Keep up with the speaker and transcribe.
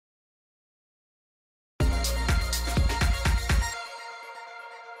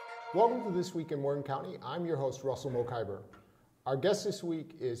Welcome to This Week in Morgan County. I'm your host, Russell Mokhiber. Our guest this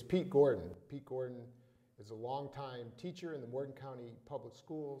week is Pete Gordon. Pete Gordon is a longtime teacher in the Morgan County Public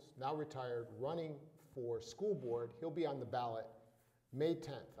Schools, now retired, running for school board. He'll be on the ballot May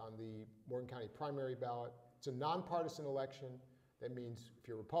 10th on the Morgan County primary ballot. It's a nonpartisan election. That means if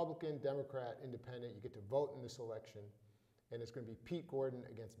you're Republican, Democrat, Independent, you get to vote in this election. And it's going to be Pete Gordon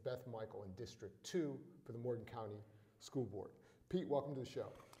against Beth Michael in District 2 for the Morgan County School Board. Pete, welcome to the show.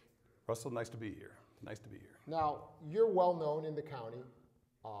 Russell, nice to be here. Nice to be here. Now, you're well known in the county.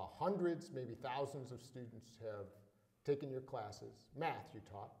 Hundreds, maybe thousands of students have taken your classes. Math you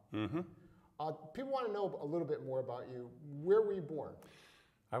taught. Mm-hmm. People want to know a little bit more about you. Where were you born?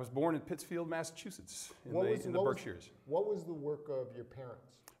 I was born in Pittsfield, Massachusetts, in the Berkshires. What was the work of your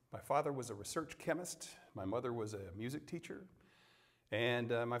parents? My father was a research chemist. My mother was a music teacher. And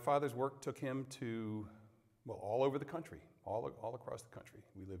my father's work took him to, well, all over the country, all across the country.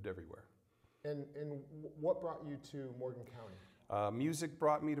 We lived everywhere. And what brought you to Morgan County? Music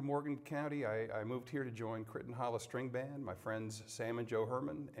brought me to Morgan County. I moved here to join Crittenden Hollow String Band, my friends Sam and Joe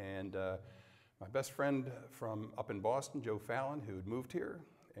Herman, and my best friend from up in Boston, Joe Fallon, who had moved here,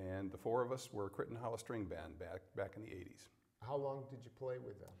 and the four of us were Crittenden Hollow String Band back in the 80s. How long did you play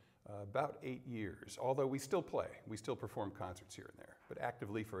with them? About 8 years, although we still play. We still perform concerts here and there, but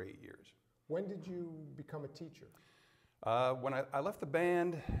actively for 8 years. When did you become a teacher? When I left the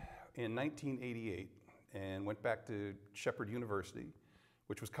band in 1988 and went back to Shepherd University,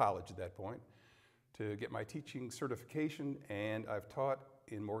 which was college at that point, to get my teaching certification, and I've taught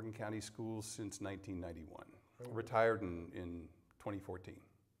in Morgan County schools since 1991. Retired in 2014.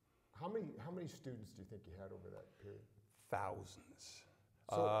 How many students do you think you had over that period? Thousands.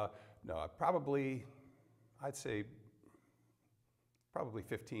 So, no, I'd say probably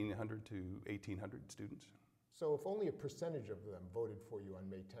 1,500 to 1,800 students. So if only a percentage of them voted for you on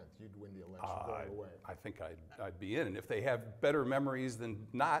May 10th, you'd win the election going away. I think I'd be in, and if they have better memories than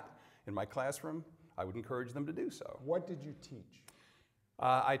not in my classroom, I would encourage them to do so. What did you teach?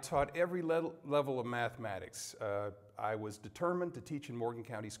 I taught every level of mathematics. I was determined to teach in Morgan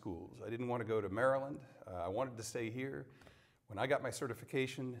County schools. I didn't want to go to Maryland. I wanted to stay here. When I got my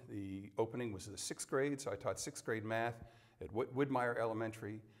certification, the opening was the 6th grade, so I taught 6th grade math at Widmeyer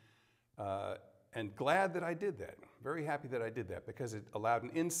Elementary. And glad that I did that. Very happy that I did that because it allowed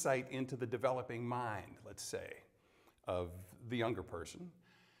an insight into the developing mind, let's say, of the younger person.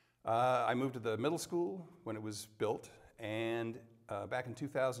 I moved to the middle school when it was built, and back in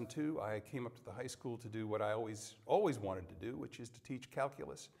 2002, I came up to the high school to do what I always wanted to do, which is to teach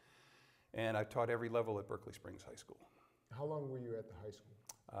calculus. And I taught every level at Berkeley Springs High School. How long were you at the high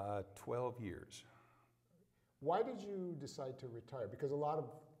school? 12 years. Why did you decide to retire? Because a lot of,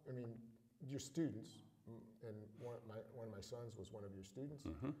 your students, and one of my sons was one of your students,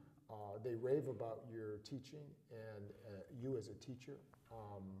 they rave about your teaching and you as a teacher,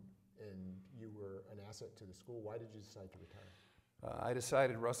 and you were an asset to the school. Why did you decide to retire? I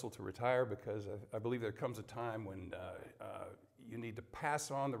decided, Russell, to retire because I believe there comes a time when you need to pass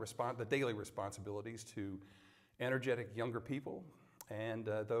on the daily responsibilities to energetic younger people. And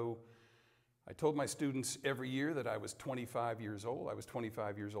though I told my students every year that I was 25 years old, I was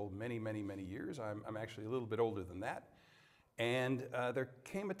 25 years old many, many, many years. I'm actually a little bit older than that. And there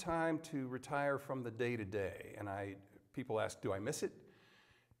came a time to retire from the day-to-day. And people ask, do I miss it?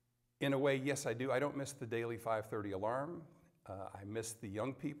 In a way, yes, I do. I don't miss the daily 5:30 alarm. I miss the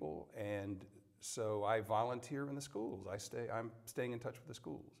young people, and so I volunteer in the schools. I'm staying in touch with the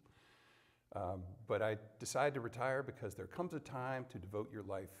schools. But I decided to retire because there comes a time to devote your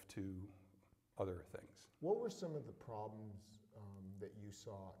life to other things. What were some of the problems that you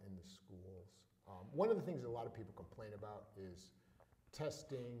saw in the schools? One of the things that a lot of people complain about is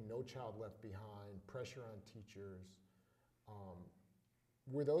testing, no child left behind, pressure on teachers.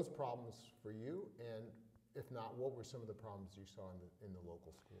 Were those problems for you? And if not, what were some of the problems you saw in the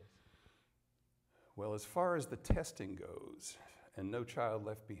local schools? Well, as far as the testing goes, and no child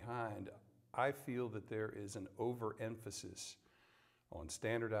left behind, I feel that there is an overemphasis on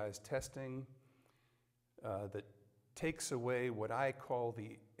standardized testing that takes away what I call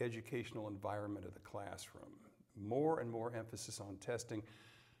the educational environment of the classroom. More and more emphasis on testing.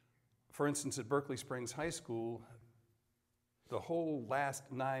 For instance, at Berkeley Springs High School, the whole last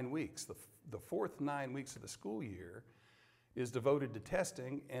 9 weeks, the fourth 9 weeks of the school year is devoted to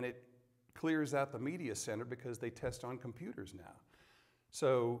testing, and it clears out the media center because they test on computers now.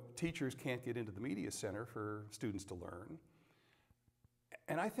 So teachers can't get into the media center for students to learn.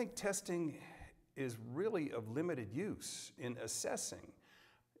 And I think testing is really of limited use in assessing.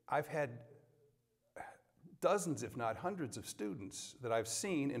 I've had dozens, if not hundreds of students that I've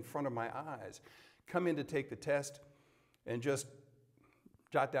seen in front of my eyes come in to take the test and just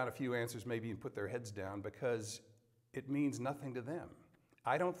jot down a few answers maybe and put their heads down because it means nothing to them.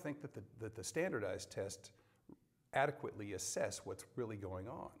 I don't think that the standardized tests adequately assess what's really going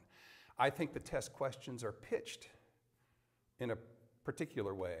on. I think the test questions are pitched in a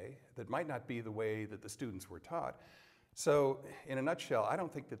particular way that might not be the way that the students were taught. So in a nutshell, I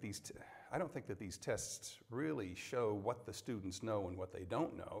don't think that these tests really show what the students know and what they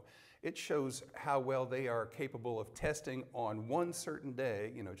don't know. It shows how well they are capable of testing on one certain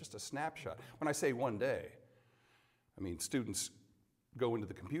day, you know, just a snapshot. When I say one day, I mean students go into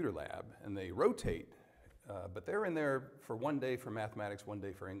the computer lab and they rotate, but they're in there for one day for mathematics, one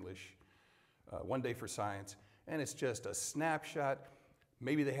day for English, one day for science, and it's just a snapshot.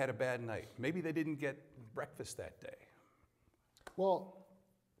 Maybe they had a bad night. Maybe they didn't get breakfast that day. Well,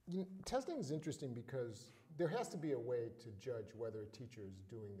 testing is interesting because there has to be a way to judge whether a teacher is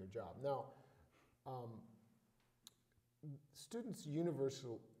doing their job. Now, students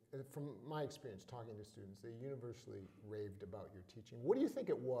from my experience talking to students, they universally raved about your teaching. What do you think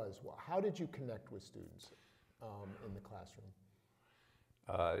it was? How did you connect with students in the classroom?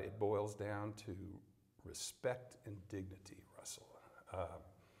 It boils down to respect and dignity, Russell.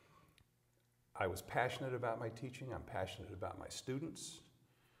 I was passionate about my teaching. I'm passionate about my students.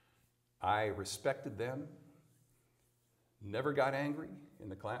 I respected them, never got angry in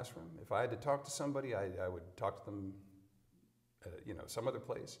the classroom. If I had to talk to somebody, I would talk to them some other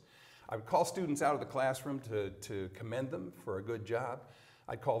place. I would call students out of the classroom to commend them for a good job.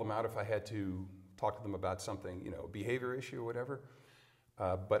 I'd call them out if I had to talk to them about something, behavior issue or whatever.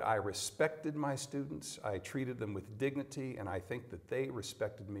 But I respected my students. I treated them with dignity, and I think that they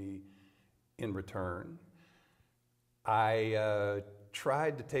respected me in return. I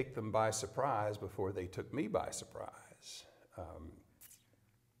tried to take them by surprise before they took me by surprise.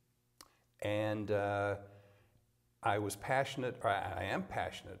 I was passionate, or I am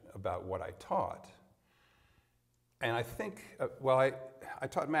passionate about what I taught. And I think, I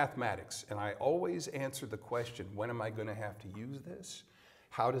taught mathematics, and I always answered the question, when am I going to have to use this?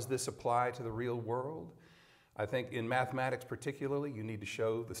 How does this apply to the real world? I think in mathematics particularly, you need to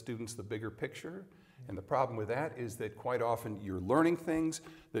show the students the bigger picture. And the problem with that is that quite often you're learning things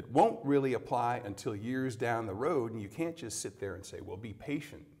that won't really apply until years down the road, and you can't just sit there and say, well, be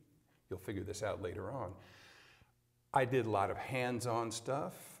patient. You'll figure this out later on. I did a lot of hands-on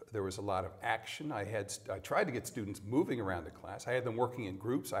stuff. There was a lot of action. I tried to get students moving around the class. I had them working in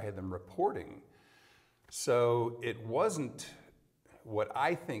groups. I had them reporting. So it wasn't what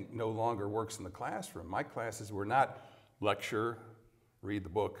I think no longer works in the classroom. My classes were not lecture, read the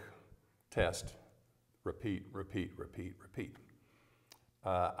book, test, repeat, repeat, repeat, repeat.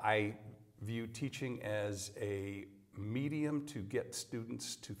 I view teaching as a medium to get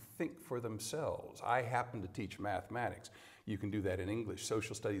students to think for themselves. I happen to teach mathematics. You can do that in English,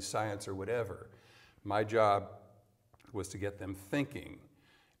 social studies, science, or whatever. My job was to get them thinking.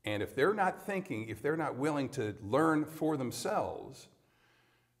 And if they're not thinking, if they're not willing to learn for themselves,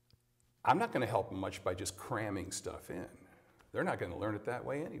 I'm not going to help them much by just cramming stuff in. They're not going to learn it that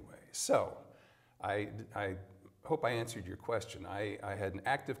way anyway. So I hope I answered your question. I had an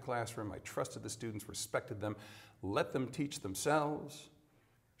active classroom. I trusted the students, respected them, let them teach themselves.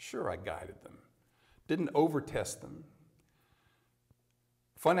 Sure, I guided them. Didn't over-test them.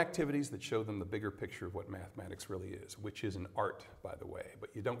 Fun activities that show them the bigger picture of what mathematics really is, which is an art, by the way, but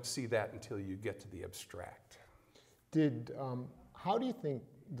you don't see that until you get to the abstract. How do you think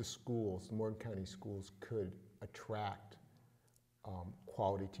the schools, the Morgan County schools, could attract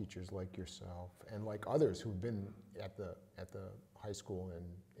quality teachers like yourself and like others who've been at the high school and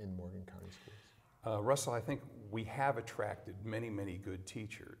in Morgan County schools? Russell, I think we have attracted many, many good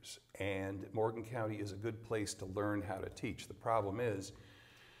teachers, and Morgan County is a good place to learn how to teach. The problem is,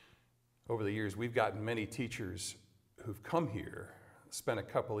 over the years, we've gotten many teachers who've come here, spent a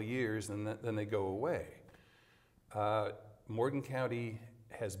couple of years, and then they go away. Morgan County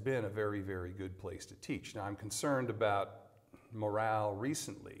has been a very, very good place to teach. Now, I'm concerned about morale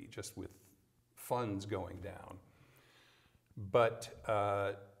recently, just with funds going down. But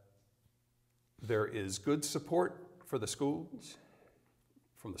there is good support for the schools,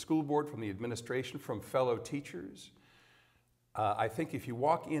 from the school board, from the administration, from fellow teachers. I think if you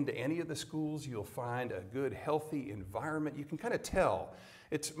walk into any of the schools, you'll find a good, healthy environment. You can kind of tell.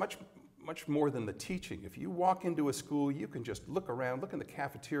 It's much more than the teaching. If you walk into a school, you can just look around, look in the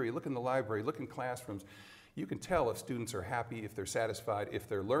cafeteria, look in the library, look in classrooms. You can tell if students are happy, if they're satisfied, if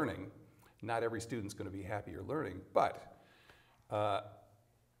they're learning. Not every student's going to be happy or learning, but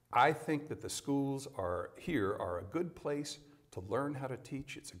I think that the schools here are a good place to learn how to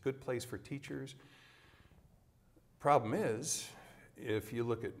teach. It's a good place for teachers. Problem is, if you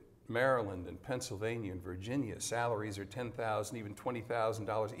look at Maryland and Pennsylvania and Virginia, salaries are $10,000, even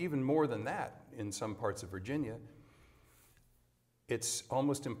 $20,000, even more than that in some parts of Virginia. It's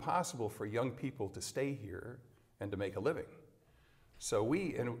almost impossible for young people to stay here and to make a living. So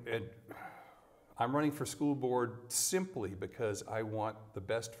I'm running for school board simply because I want the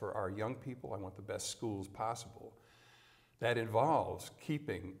best for our young people. I want the best schools possible. That involves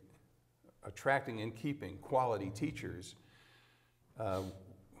attracting and keeping quality teachers.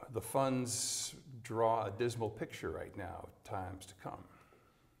 The funds draw a dismal picture right now, times to come.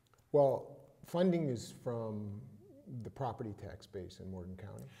 Well, funding is from the property tax base in Morgan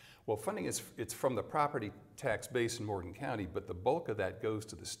County. Well, funding it's from the property tax base in Morgan County, but the bulk of that goes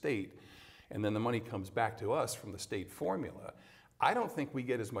to the state, and then the money comes back to us from the state formula. I don't think we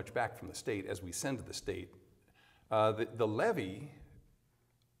get as much back from the state as we send to the state. The levy,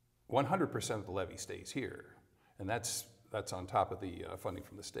 100% of the levy stays here, and that's on top of the funding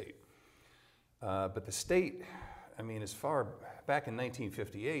from the state. But the state, I mean, as far back in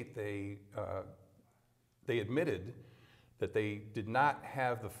 1958, they admitted that they did not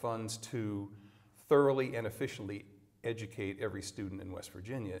have the funds to thoroughly and efficiently educate every student in West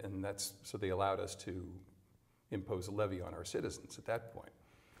Virginia, and so they allowed us to impose a levy on our citizens at that point.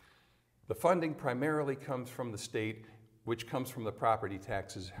 The funding primarily comes from the state, which comes from the property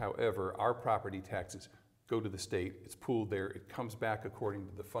taxes. However, our property taxes go to the state, it's pooled there, it comes back according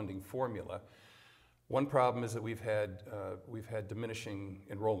to the funding formula. One problem is that we've had diminishing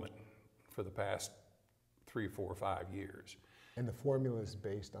enrollment for the past 3, 4, 5 years. And the formula is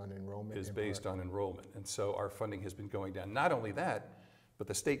based on enrollment? Is based on enrollment, and so our funding has been going down. Not only that, but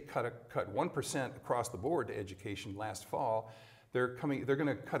the state cut 1% across the board to education last fall. They're going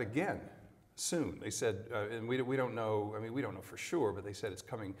to cut again soon. They said, and we don't know, I mean, we don't know for sure, but they said it's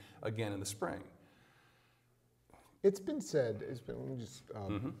coming again in the spring. It's been said, let me just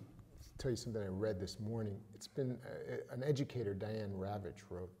tell you something I read this morning. It's been, an educator, Diane Ravitch,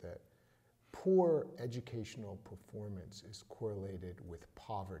 wrote that poor educational performance is correlated with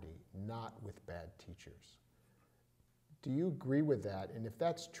poverty, not with bad teachers. Do you agree with that? And if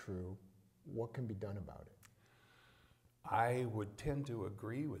that's true, what can be done about it? I would tend to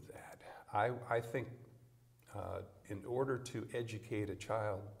agree with that. I think in order to educate a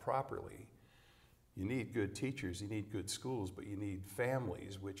child properly, you need good teachers, you need good schools, but you need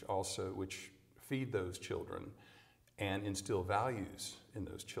families which feed those children and instill values in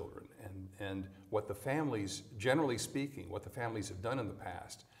those children. And what the families, generally speaking, what the families have done in the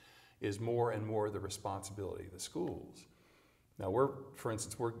past is more and more the responsibility of the schools. Now for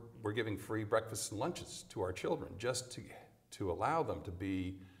instance, we're giving free breakfasts and lunches to our children just to allow them to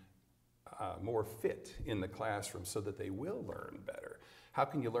be more fit in the classroom so that they will learn better. How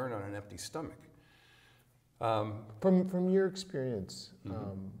can you learn on an empty stomach? From your experience,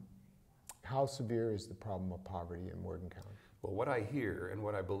 how severe is the problem of poverty in Morgan County? Well, what I hear and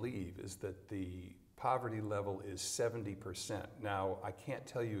what I believe is that the poverty level is 70%. Now, I can't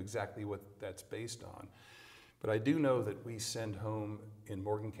tell you exactly what that's based on, but I do know that we send home in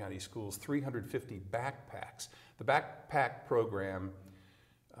Morgan County schools 350 backpacks. The backpack program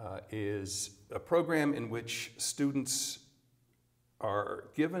is a program in which students are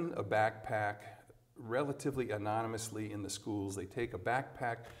given a backpack relatively anonymously in the schools. They take a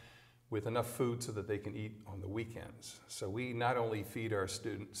backpack with enough food so that they can eat on the weekends. So we not only feed our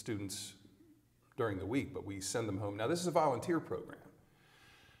students during the week, but we send them home. Now this is a volunteer program,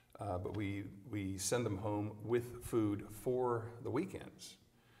 but we send them home with food for the weekends.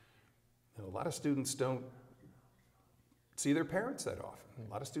 And a lot of students don't see their parents that often.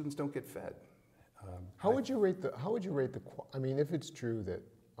 A lot of students don't get fed. How would you rate I mean, if it's true that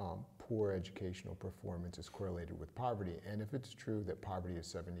poor educational performance is correlated with poverty, and if it's true that poverty is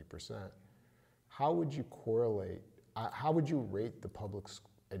 70%, how would you rate the public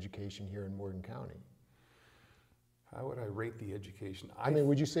education here in Morgan County? How would I rate the education? I mean,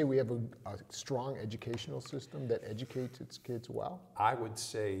 would you say we have a strong educational system that educates its kids well? I would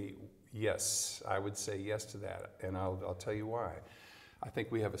say yes. I would say yes to that, and I'll tell you why. I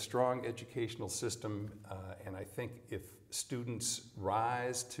think we have a strong educational system, and I think if students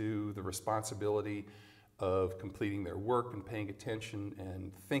rise to the responsibility of completing their work and paying attention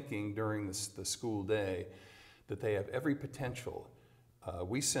and thinking during the school day, that they have every potential.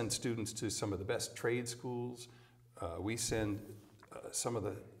 We send students to some of the best trade schools. We send some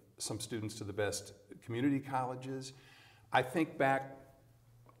students to the best community colleges. I think back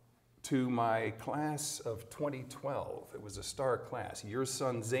to my class of 2012. It was a star class. Your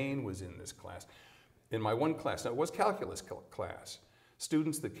son Zane was in this class. In my one class, now it was calculus class,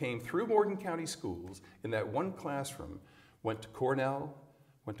 students that came through Morgan County schools in that one classroom went to Cornell,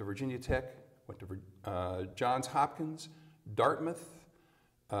 went to Virginia Tech, went to Johns Hopkins, Dartmouth,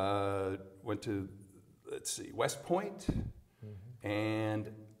 went to, let's see, West Point,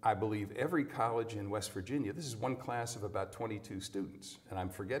 and I believe every college in West Virginia. This is one class of about 22 students, and I'm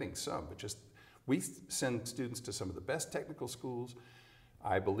forgetting some, but just we send students to some of the best technical schools.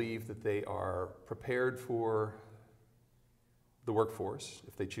 I believe that they are prepared for the workforce,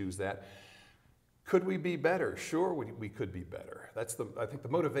 if they choose that. Could we be better? Sure, we could be better. That's I think the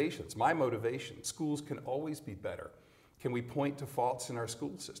motivation. It's my motivation. Schools can always be better. Can we point to faults in our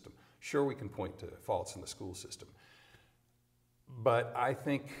school system? Sure, we can point to faults in the school system. But I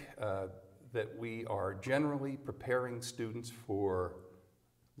think that we are generally preparing students for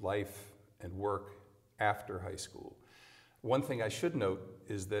life and work after high school. One thing I should note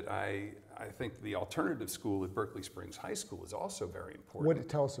is that I think the alternative school at Berkeley Springs High School is also very important.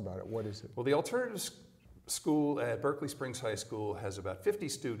 Tell us about it. What is it? Well, the alternative school at Berkeley Springs High School has about 50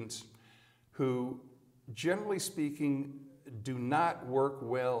 students who, generally speaking, do not work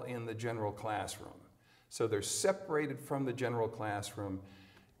well in the general classroom. So they're separated from the general classroom,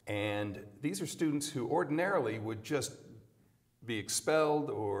 and these are students who ordinarily would just be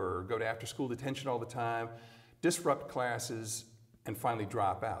expelled or go to after-school detention all the time, disrupt classes, and finally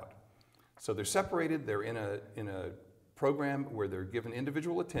drop out. So they're separated. They're in a program where they're given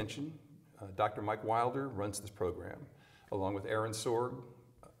individual attention. Dr. Mike Wilder runs this program, along with Aaron Sorg,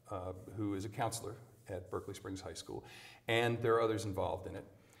 who is a counselor at Berkeley Springs High School, and there are others involved in it.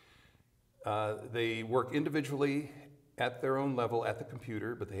 They work individually at their own level at the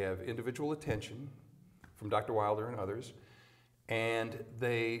computer, but they have individual attention from Dr. Wilder and others, and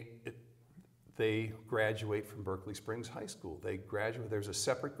they graduate from Berkeley Springs High School. They graduate. There's a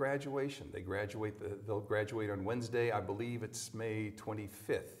separate graduation. They'll graduate on Wednesday. I believe it's May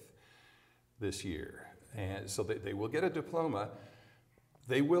 25th this year, and so they will get a diploma.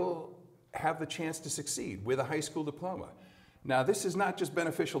 They will have the chance to succeed with a high school diploma. Now, this is not just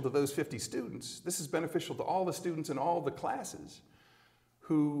beneficial to those 50 students. This is beneficial to all the students in all the classes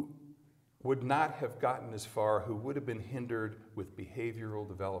who would not have gotten as far, who would have been hindered with behavioral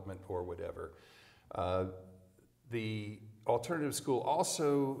development or whatever. The alternative school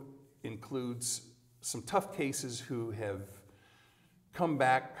also includes some tough cases who have come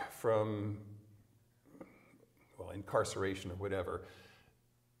back from, well, incarceration or whatever.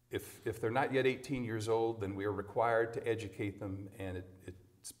 If they're not yet 18 years old, then we are required to educate them, and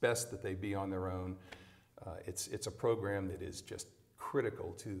it's best that they be on their own. It's a program that is just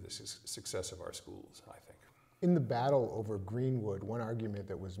critical to the success of our schools, I think. In the battle over Greenwood, one argument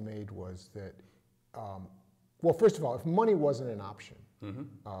that was made was that, well, first of all, if money wasn't an option,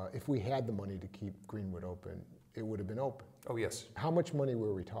 if we had the money to keep Greenwood open, it would have been open. Oh, yes. How much money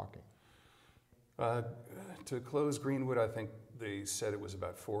were we talking? To close Greenwood, I think they said it was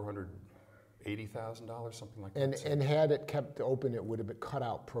about $480,000, something like that. And had it kept open, it would have cut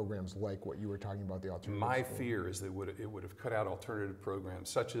out programs like what you were talking about, the alternative My school. fear is that it would have cut out alternative programs,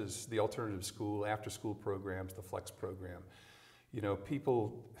 such as the alternative school, after-school programs, the flex program. You know,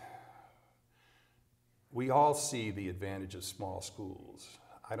 we all see the advantage of small schools.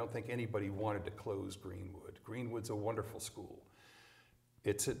 I don't think anybody wanted to close Greenwood. Greenwood's a wonderful school.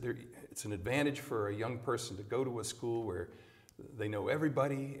 It's an advantage for a young person to go to a school where they know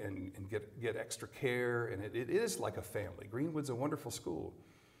everybody and get extra care, and it is like a family. Greenwood's a wonderful school.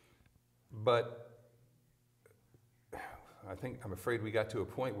 But I'm afraid we got to a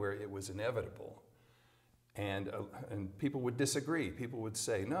point where it was inevitable. And people would disagree. People would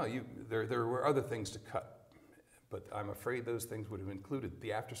say, no, there were other things to cut. But I'm afraid those things would have included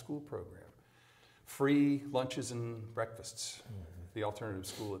the after-school program, free lunches and breakfasts, the alternative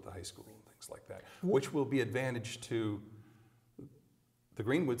school at the high school, things like that, which will be advantage to the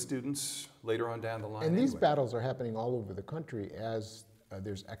Greenwood students later on down the line. And these battles are happening all over the country as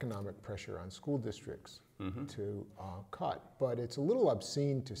there's economic pressure on school districts to cut. But it's a little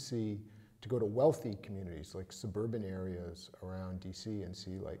obscene to go to wealthy communities like suburban areas around DC and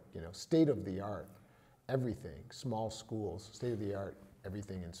see, like, state-of-the-art everything, small schools, state-of-the-art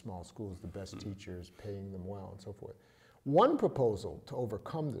everything in small schools, the best teachers, paying them well, and so forth. One proposal to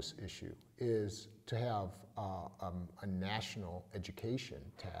overcome this issue is to have a national education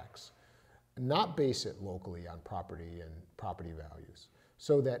tax, not base it locally on property and property values,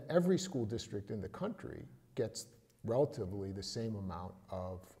 so that every school district in the country gets relatively the same amount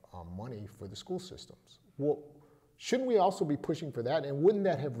of money for the school systems. Well, Shouldn't we also be pushing for that? And wouldn't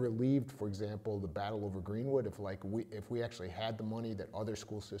that have relieved, for example, the battle over Greenwood if we actually had the money that other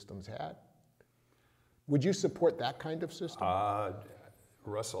school systems had? Would you support that kind of system?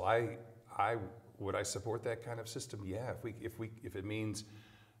 Russell, would I support that kind of system? Yeah, if it means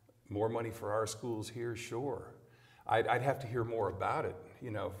more money for our schools here, sure. I'd have to hear more about it.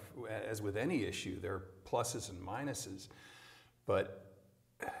 You know, as with any issue, there are pluses and minuses. But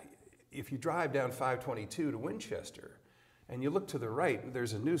if you drive down 522 to Winchester and you look to the right,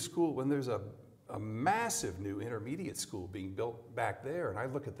 there's a new school, and there's a massive new intermediate school being built back there. And I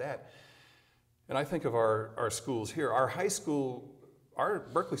look at that and I think of our schools here. Our high school, our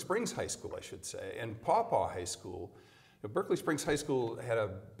Berkeley Springs High School, I should say, and Paw Paw High School. Berkeley Springs High School had a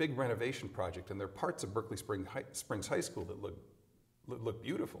big renovation project, and there are parts of Berkeley Springs High School that look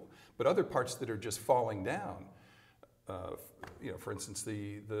beautiful, but other parts that are just falling down. You know, for instance,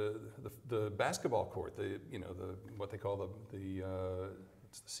 the basketball court, what they call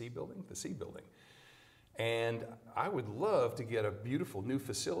it's the C building, and I would love to get a beautiful new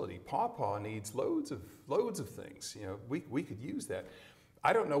facility. Paw Paw needs loads of things. You know, we could use that.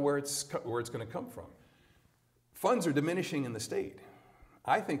 I don't know where it's going to come from. Funds are diminishing in the state.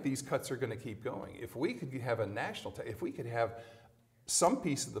 I think these cuts are going to keep going. If we could have a national, if we could have some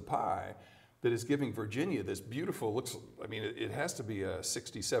piece of the pie that is giving Virginia this beautiful, I mean, it has to be a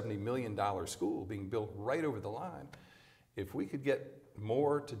 $60, $70 million school being built right over the line. If we could get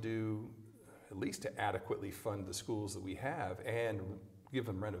more to do, at least to adequately fund the schools that we have and give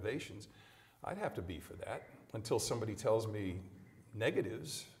them renovations, I'd have to be for that until somebody tells me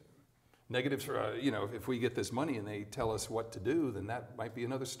negatives. Negatives for, you know, if we get this money and they tell us what to do, then that might be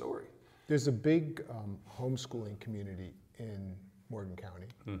another story. There's a big homeschooling community in Morgan County.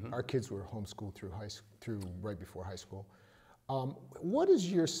 Mm-hmm. Our kids were homeschooled through right before high school. What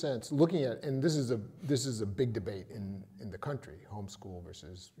is your sense, looking at, and this is a big debate in the country, homeschool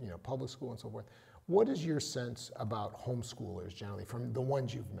versus, you know, public school and so forth. What is your sense about homeschoolers generally, from the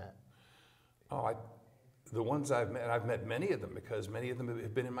ones you've met? The ones I've met many of them, because many of them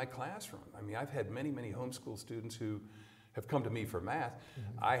have been in my classroom. I mean, I've had many homeschool students who have come to me for math.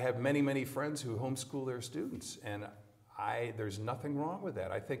 Mm-hmm. I have many friends who homeschool their students, and there's nothing wrong with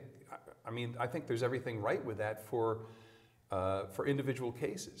that. I think there's everything right with that for individual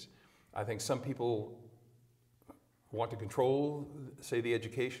cases. I think some people want to control, say, the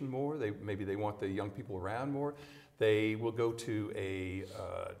education more. Maybe they want the young people around more. They will go to a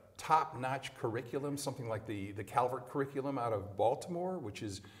top-notch curriculum, something like the Calvert curriculum out of Baltimore, which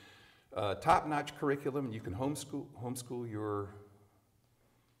is a top-notch curriculum. You can homeschool your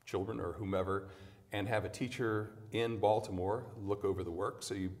children or whomever and have a teacher in Baltimore look over the work.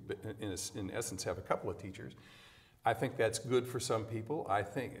 So you, in essence, have a couple of teachers. I think that's good for some people. I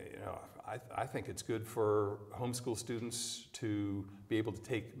think, you know, I think it's good for homeschool students to be able to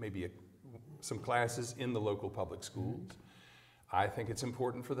take maybe some classes in the local public schools. I think it's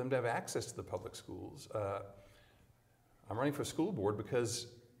important for them to have access to the public schools. I'm running for school board because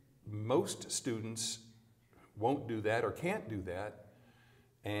most students won't do that or can't do that,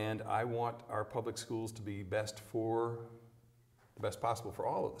 and I want our public schools to be the best possible for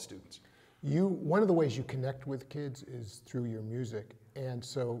all of the students. One of the ways you connect with kids is through your music, and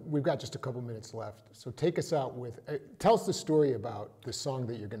so we've got just a couple minutes left. So take us out with, tell us the story about the song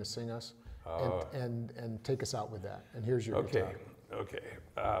that you're going to sing us. And take us out with that. And here's your guitar. Okay.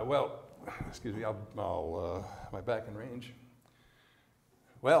 Well, excuse me. I'll my back in range.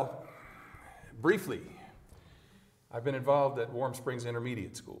 Well, briefly, I've been involved at Warm Springs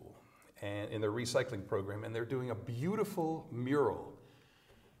Intermediate School and in their recycling program, and they're doing a beautiful mural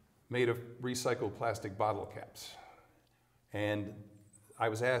made of recycled plastic bottle caps. And I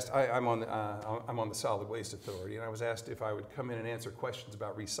was asked, I'm on the Solid Waste Authority, and I was asked if I would come in and answer questions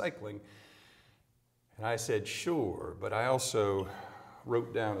about recycling. And I said, sure, but I also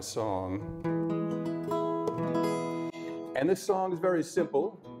wrote down a song. And this song is very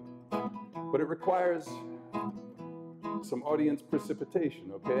simple, but it requires some audience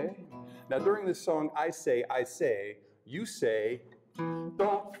precipitation, okay? Now during this song, I say, you say,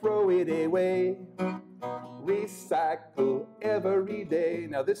 don't throw it away, recycle every day.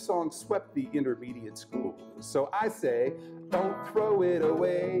 Now this song swept the intermediate school. So I say, don't throw it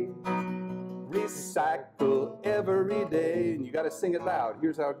away, recycle every day. And you got to sing it loud.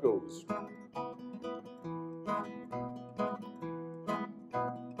 Here's how it goes.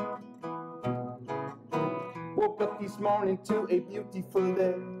 Woke up this morning to a beautiful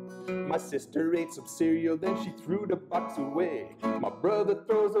day. My sister ate some cereal, then she threw the box away. My brother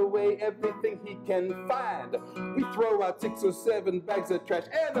throws away everything he can find. We throw out 6 or 7 bags of trash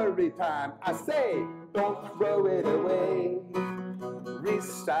every time. I say, Don't throw it away.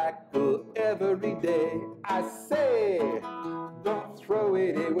 Recycle every day. I say, don't throw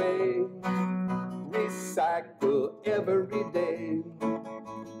it away. Recycle every day.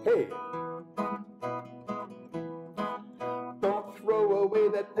 Hey! Don't throw away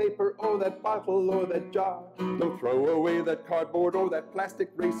that paper or that bottle or that jar. Don't throw away that cardboard or that plastic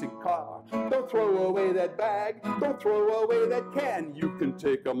racing car. Don't throw away that bag. Don't throw away that can. You can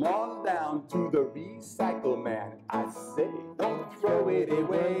take them on down to the recycle man. I say, don't throw it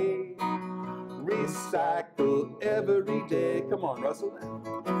away. Recycle every day. Come on, Russell.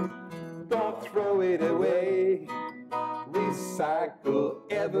 Don't throw it away. Recycle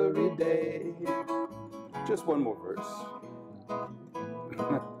every day. Just one more verse.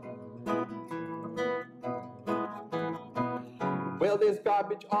 Well, there's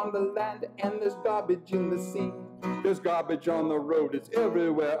garbage on the land and there's garbage in the sea. There's garbage on the road, it's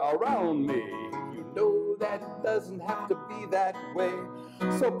everywhere around me. You know that doesn't have to be that way.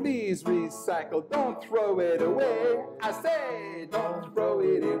 So please recycle, don't throw it away. I say, don't throw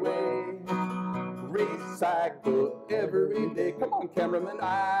it away. Recycle every day. Come on, cameraman.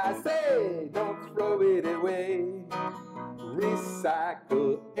 I say, don't throw it away.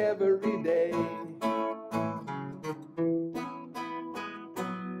 Recycle every day.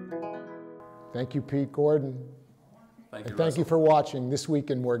 Thank you, Pete Gordon. Thank you, and thank you for watching This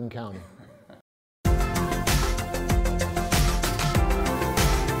Week in Morgan County.